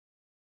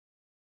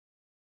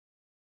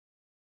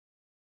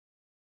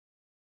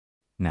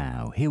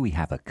Now, here we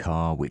have a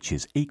car which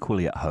is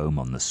equally at home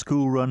on the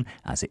school run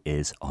as it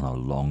is on a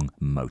long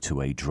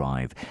motorway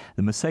drive.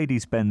 The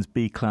Mercedes-Benz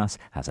B-Class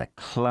has a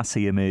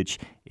classy image,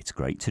 it's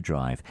great to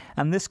drive,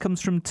 and this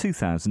comes from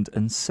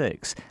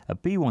 2006. A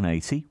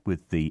B180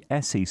 with the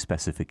SE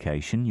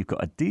specification. You've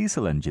got a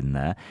diesel engine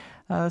there,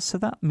 so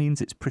that means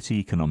it's pretty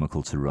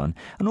economical to run.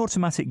 An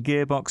automatic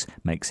gearbox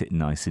makes it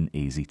nice and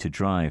easy to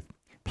drive.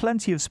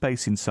 Plenty of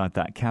space inside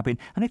that cabin,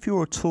 and if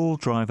you're a tall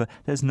driver,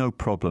 there's no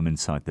problem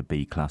inside the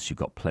B-Class. You've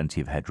got plenty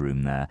of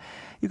headroom there.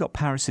 You've got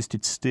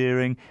power-assisted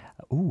steering.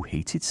 Ooh,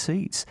 heated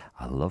seats.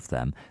 I love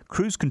them.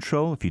 Cruise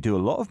control. If you do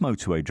a lot of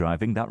motorway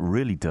driving, that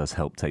really does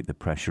help take the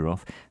pressure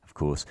off. Of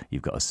course,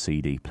 you've got a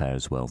CD player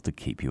as well to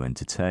keep you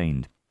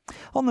entertained.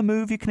 On the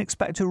move, you can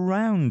expect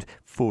around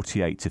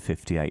 48 to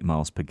 58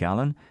 miles per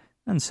gallon,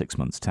 and 6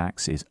 months'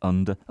 tax is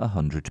under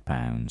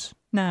 £100.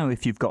 Now,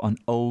 if you've got an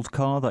old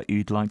car that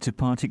you'd like to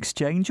part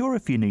exchange, or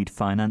if you need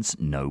finance,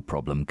 no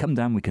problem. Come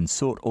down, we can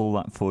sort all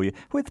that for you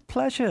with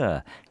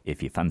pleasure.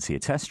 If you fancy a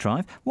test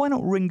drive, why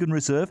not ring and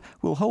reserve?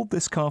 We'll hold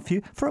this car for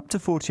you for up to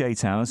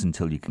 48 hours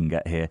until you can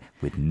get here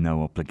with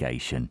no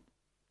obligation.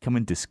 Come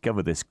and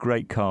discover this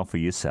great car for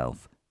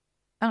yourself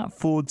at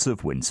Fords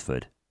of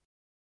Winsford.